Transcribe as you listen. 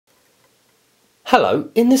Hello,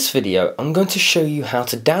 in this video I'm going to show you how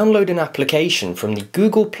to download an application from the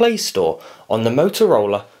Google Play Store on the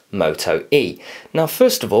Motorola Moto E. Now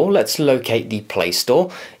first of all, let's locate the Play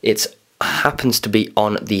Store. It happens to be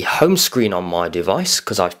on the home screen on my device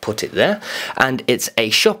because I've put it there, and it's a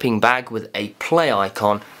shopping bag with a play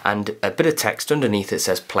icon and a bit of text underneath that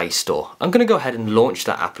says Play Store. I'm going to go ahead and launch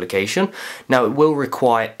that application. Now it will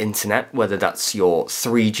require internet, whether that's your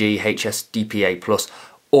 3G, HSDPA+,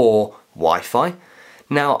 or Wi-Fi.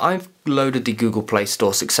 Now I've loaded the Google Play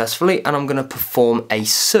Store successfully and I'm going to perform a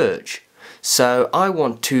search. So I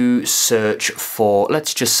want to search for,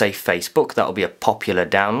 let's just say Facebook. That'll be a popular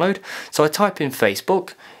download. So I type in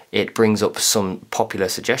Facebook. It brings up some popular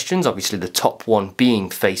suggestions, obviously the top one being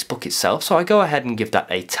Facebook itself. So I go ahead and give that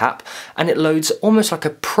a tap and it loads almost like a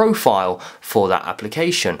profile for that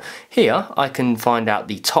application. Here I can find out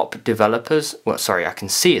the top developers, I can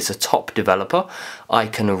see it's a top developer. I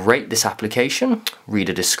can rate this application, read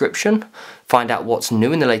a description, find out what's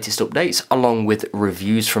new in the latest updates, along with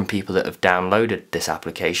reviews from people that have downloaded this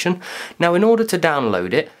application. Now in order to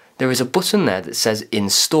download it, there is a button there that says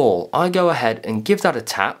install. I go ahead and give that a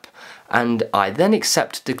tap and I then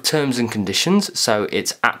accept the terms and conditions. So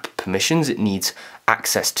it's app permissions, it needs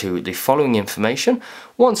access to the following information.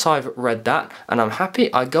 Once I've read that and I'm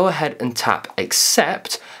happy, I go ahead and tap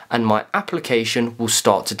accept and my application will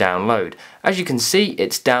start to download. As you can see,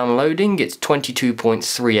 it's downloading, it's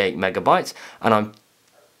 22.38 megabytes and I'm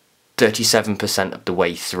 37% of the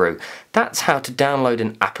way through. That's how to download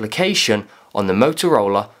an application on the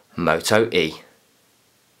Motorola Moto E.